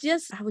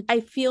I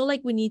feel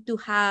like we need to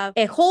have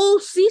a whole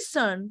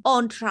season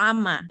on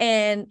trauma.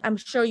 And I'm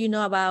sure you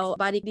know about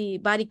the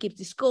body keeps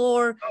the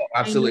score. Oh,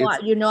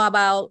 absolutely. You know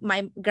about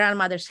my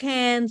grandmother's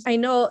hands. I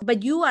know,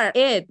 but you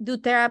do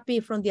therapy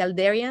from the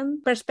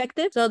Alderian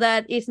perspective, so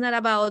that it's not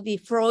about the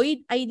Freud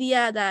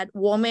idea that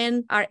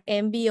women are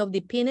envy of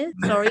the penis.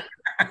 Sorry.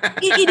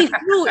 It is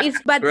true.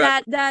 But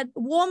right. that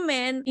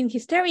woman in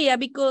hysteria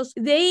because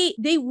they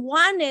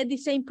wanted the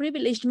same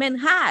privilege men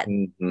had.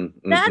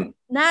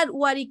 Not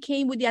what it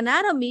came with the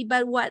anatomy,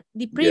 but what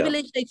the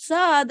privilege they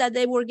saw, that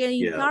they were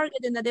getting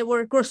targeted and that they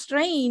were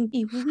constrained.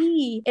 If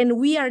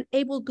we are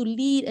able to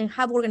lead and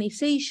have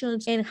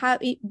organizations and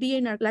be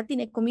in our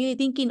Latinx community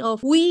thinking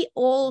of, we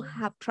all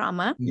have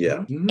trauma.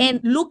 And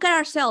look at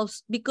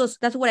ourselves, because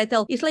that's what I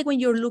tell. It's like when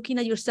you're looking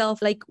at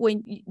yourself, like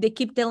when they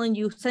keep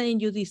sending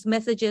you these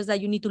messages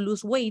that you need to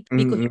lose weight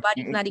because your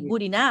body's not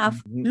good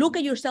enough. Look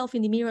at yourself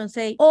in the mirror and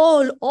say,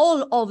 all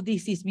of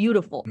this is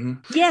beautiful.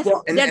 Yes,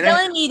 well, they're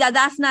telling me that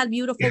that's not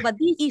beautiful, but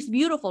this is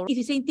beautiful. It's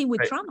the same thing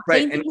with trauma.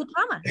 Same thing with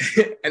trauma.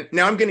 And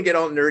now I'm going to get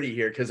all nerdy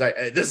here because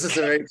this is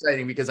very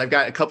exciting because I've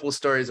got a couple of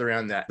stories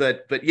around that.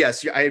 But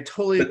yes, I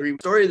totally agree. The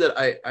story that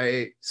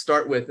I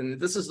start with, and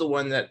this is the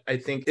one that I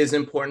think is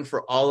important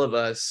for all of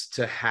us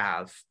to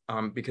have.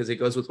 because it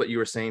goes with what you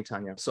were saying,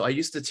 Tanya. So I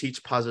used to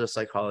teach positive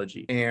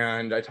psychology,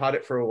 and I taught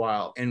it for a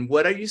while. And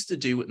what I used to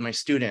do with my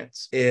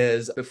students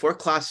is before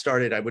class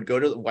started, I would go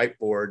to the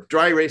whiteboard,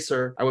 dry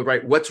eraser, I would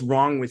write what's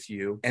wrong with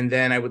you. And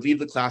then I would leave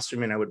the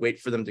classroom and I would wait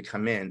for them to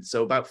come in.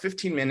 So about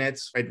 15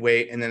 minutes, I'd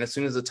wait. And then as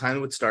soon as the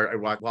time would start,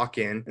 I'd walk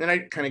in, and then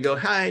I'd kind of go,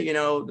 hi,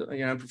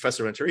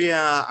 Professor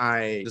Renteria,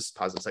 this is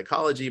positive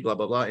psychology, blah,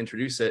 blah, blah,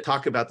 introduce it,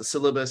 talk about the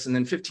syllabus. And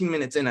then 15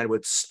 minutes in, I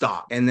would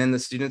stop. And then the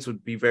students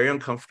would be very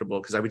uncomfortable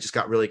because I would just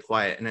got really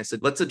quiet. And I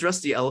said, let's address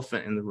the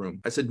elephant in the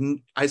room. I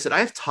said,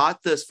 I've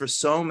taught this for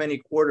so many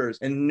quarters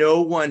and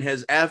no one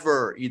has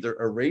ever either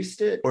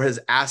erased it or has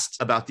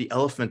asked about the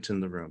elephant in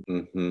the room.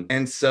 Mm-hmm.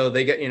 And so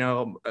they get,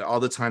 all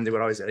the time they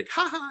would always say like,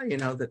 haha,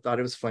 they thought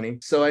it was funny.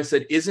 So I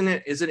said, isn't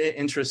it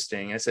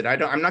interesting? I said,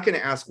 I'm not going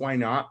to ask why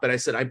not, but I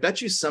said, I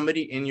bet you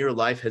somebody in your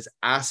life has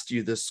asked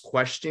you this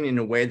question in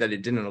a way that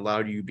it didn't allow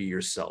you to be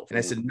yourself. And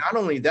I said, not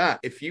only that,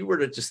 if you were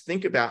to just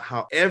think about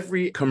how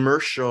every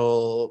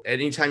commercial,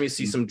 anytime you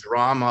see some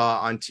drama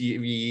on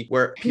TV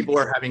where people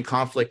are having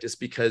conflict, is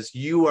because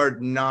you are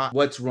not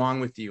what's wrong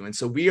with you. And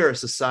so we are a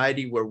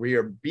society where we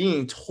are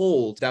being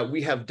told that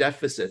we have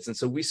deficits. And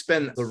so we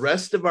spend the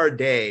rest of our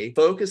day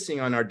focusing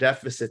on our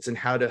deficits and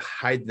how to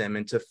hide them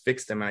and to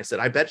fix them. And I said,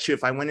 I bet you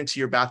if I went into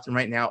your bathroom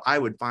right now, I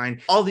would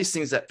find all these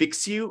things that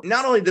fix you.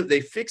 Not only that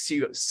they fix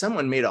you,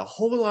 someone made a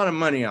whole lot of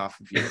money off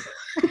of you.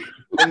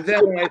 And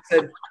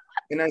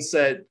then I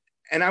said,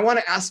 and I want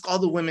to ask all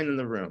the women in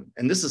the room,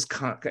 and this is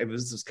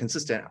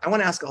consistent. I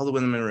want to ask all the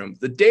women in the room,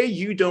 the day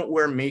you don't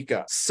wear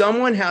makeup,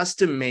 someone has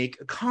to make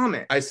a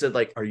comment. I said,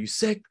 like, are you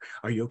sick?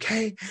 Are you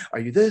okay? Are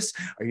you this?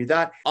 Are you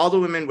that? All the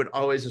women would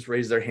always just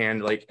raise their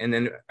hand, like, and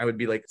then I would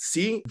be like,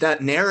 see,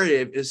 that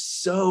narrative is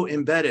so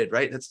embedded,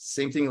 right? That's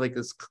the same thing like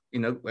this,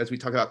 as we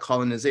talk about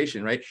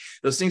colonization, right?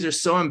 Those things are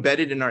so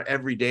embedded in our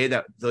everyday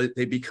that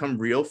they become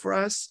real for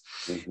us.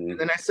 Mm-hmm. And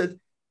then I said,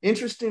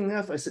 interesting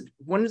enough, I said,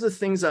 one of the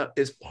things that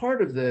is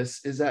part of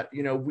this is that,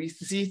 we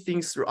see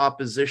things through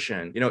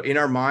opposition. In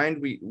our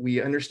mind,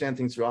 we understand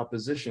things through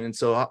opposition. And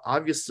so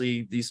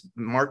obviously these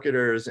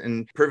marketers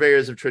and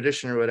purveyors of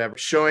tradition or whatever,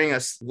 showing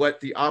us what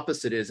the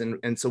opposite is.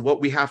 And so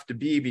what we have to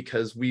be,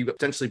 because we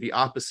potentially be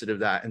opposite of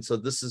that. And so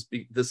this is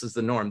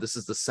the norm. This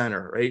is the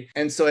center, right?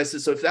 And so I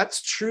said, so if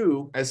that's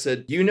true, I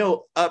said,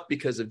 up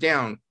because of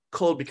down,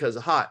 cold because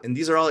of hot. And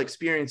these are all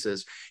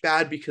experiences,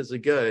 bad because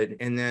of good,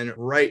 and then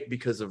right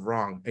because of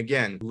wrong.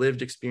 Again,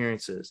 lived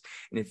experiences.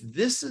 And if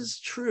this is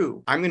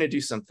true, I'm going to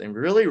do something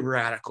really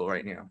radical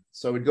right now.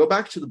 So I would go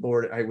back to the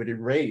board. I would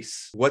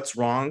erase what's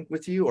wrong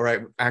with you, or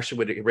I actually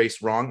would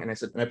erase wrong. And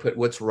I put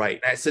what's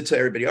right. And I said to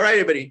everybody, all right,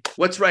 everybody,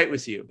 what's right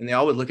with you? And they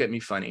all would look at me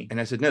funny. And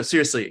I said, no,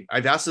 seriously,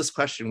 I've asked this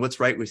question, what's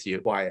right with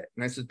you? Quiet.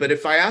 And I said, but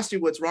if I asked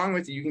you what's wrong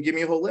with you, you can give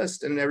me a whole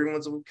list. And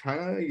everyone's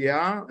kind of,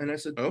 yeah. And I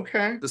said,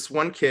 okay. This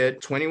one kid,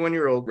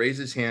 21-year-old, raised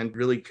his hand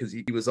really because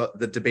he was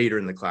the debater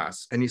in the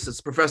class. And he says,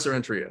 Professor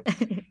Renteria,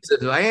 he said,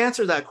 if I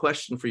answer that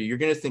question for you, you're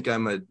going to think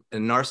I'm a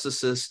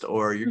narcissist,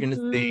 or you're going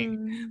to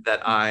think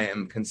that I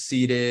am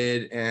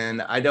conceited,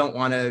 and I don't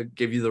want to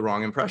give you the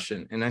wrong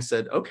impression. And I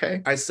said,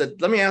 okay. I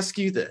said, let me ask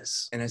you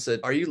this. And I said,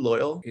 are you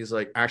loyal? He's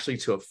like, actually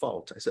to a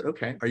fault. I said,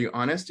 okay. Are you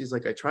honest? He's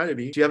like, I try to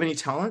be. Do you have any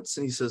talents?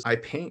 And he says, I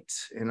paint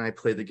and I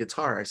play the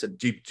guitar. I said,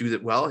 do you do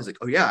that well? He's like,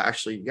 oh yeah,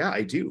 actually, yeah,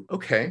 I do.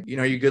 Okay.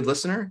 Are you a good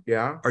listener?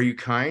 Yeah. Are you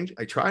kind?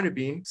 I try to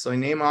be. So I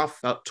name off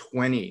about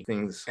 20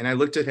 things. And I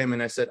looked at him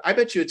and I said, I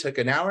bet you it took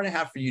an hour and a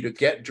half for you to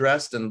get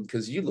dressed. And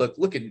because you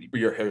look at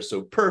your hair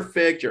so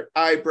perfect, your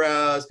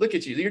eyebrows, look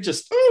at you.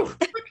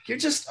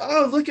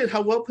 Look at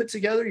how well put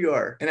together you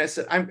are. And I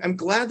said, I'm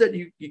glad that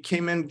you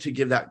came in to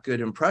give that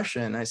good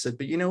impression. I said,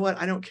 but you know what?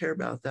 I don't care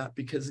about that,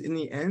 because in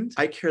the end,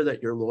 I care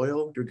that you're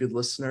loyal, you're a good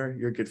listener,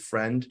 you're a good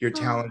friend, you're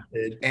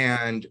talented.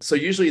 And so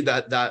usually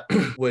that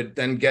would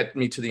then get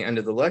me to the end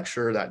of the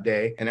lecture that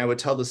day. And I would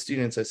tell the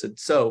students, I said,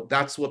 so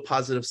that's what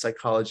positive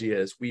psychology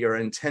is. We are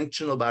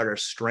intentional about our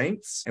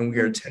strengths, and we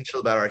are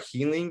intentional about our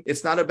healing.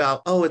 It's not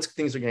about,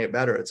 things are going to get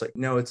better. It's like,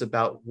 no, it's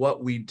about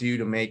what we do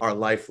to make our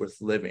life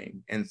worth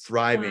living and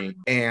thriving.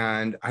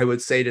 And I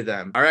would say to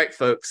them, all right,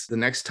 folks, the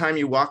next time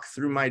you walk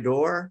through my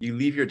door, you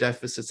leave your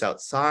deficits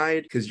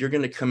outside, because you're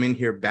going to come in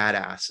here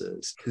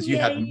badasses, because you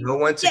have no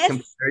one to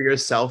compare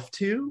yourself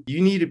to.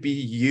 You need to be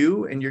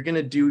you, and you're going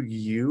to do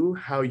you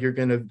how you're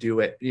going to do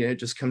it. It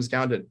just comes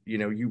down to,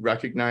 you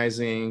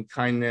recognizing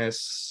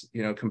kindness,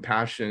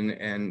 compassion,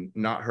 and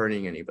not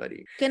hurting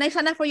anybody. Can I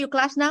sign up for your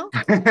class now?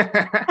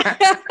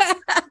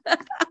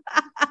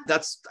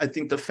 That's, I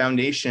think, the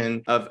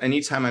foundation of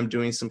anytime I'm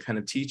doing some kind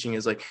of teaching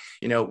is like,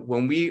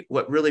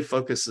 what really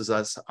focuses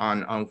us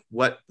on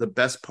what the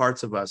best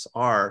parts of us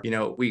are,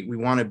 we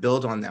want to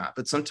build on that.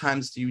 But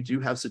sometimes you do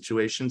have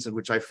situations in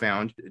which I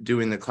found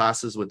doing the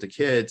classes with the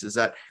kids is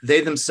that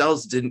they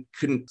themselves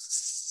couldn't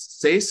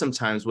say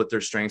sometimes what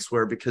their strengths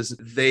were, because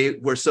they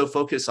were so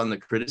focused on the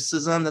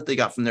criticism that they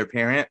got from their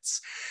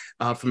parents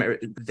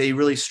they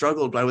really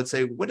struggled. But I would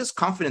say, what does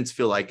confidence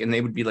feel like? And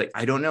they would be like,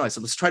 I don't know. I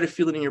said, let's try to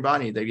feel it in your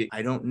body. They'd be,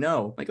 I don't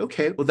know. Like,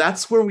 okay, well,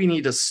 that's where we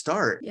need to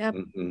start. Yep.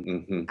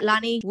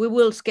 Lonnie, we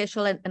will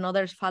schedule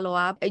another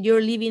follow-up.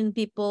 You're leaving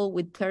people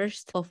with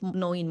thirst of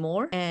knowing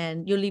more,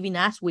 and you're leaving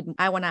us with,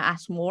 I want to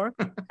ask more.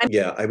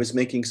 Yeah, I was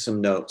making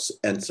some notes.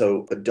 And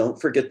so don't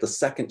forget the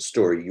second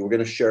story. You were going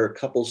to share a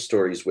couple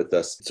stories with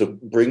us. So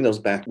bring those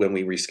back when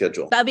we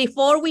reschedule. But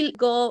before we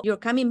go, you're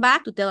coming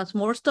back to tell us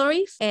more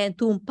stories and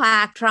to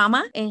unpack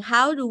trauma and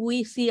how do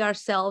we see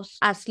ourselves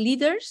as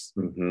leaders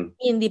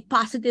in the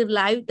positive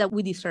life that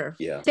we deserve.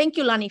 Yeah. Thank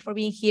you, Lonnie, for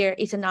being here.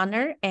 It's an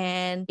honor.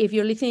 And if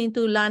you're listening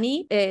to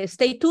Lonnie,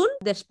 stay tuned.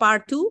 There's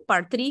part 2,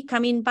 part 3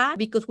 coming back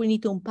because we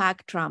need to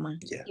unpack trauma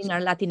in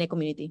our Latina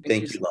community.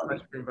 Thank you, so Lonnie,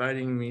 much for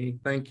inviting me.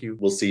 Thank you.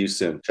 We'll see you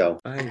soon. Ciao.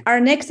 Bye. Our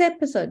next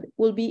episode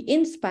will be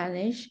in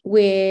Spanish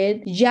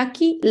with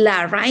Jackie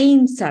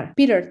Larrainzar.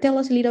 Peter, tell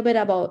us a little bit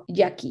about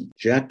Jackie.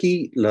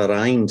 Jackie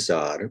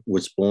Larrainzar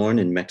was born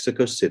in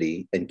Mexico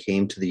City and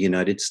came to the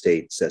United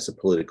States as a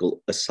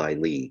political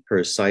asylee. Her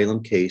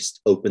asylum case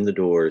opened the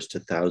doors to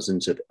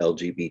thousands of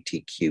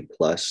LGBTQ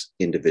plus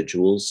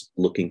individuals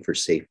looking for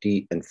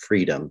safety and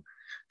freedom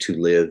to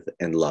live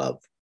and love.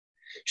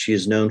 She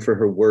is known for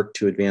her work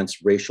to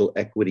advance racial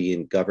equity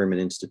in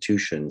government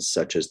institutions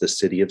such as the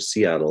City of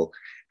Seattle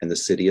and the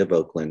City of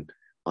Oakland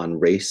on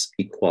race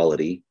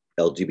equality,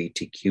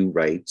 LGBTQ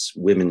rights,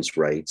 women's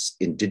rights,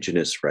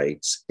 indigenous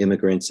rights,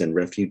 immigrants and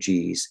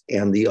refugees,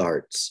 and the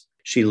arts.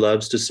 She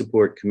loves to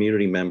support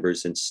community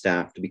members and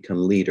staff to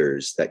become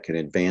leaders that can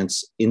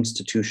advance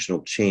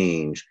institutional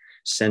change,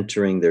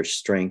 centering their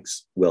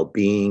strengths,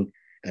 well-being,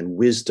 and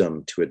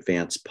wisdom to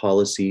advance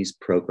policies,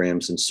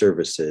 programs, and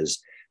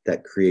services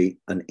that create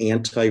an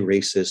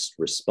anti-racist,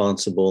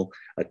 responsible,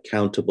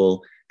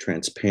 accountable,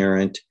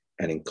 transparent,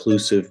 and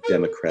inclusive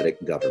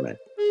democratic government.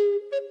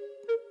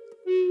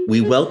 We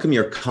welcome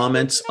your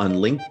comments on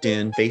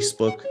LinkedIn,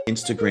 Facebook,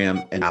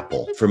 Instagram, and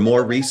Apple. For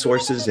more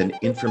resources and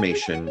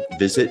information,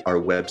 visit our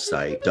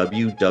website,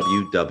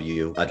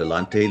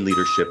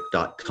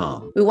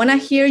 www.adelanteleadership.com. We want to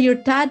hear your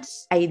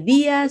thoughts,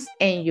 ideas,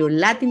 and your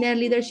Latina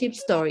leadership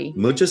story.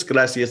 Muchas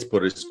gracias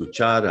por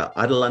escuchar a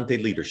Adelante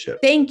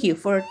Leadership. Thank you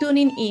for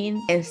tuning in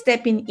and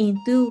stepping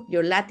into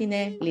your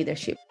Latina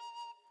leadership.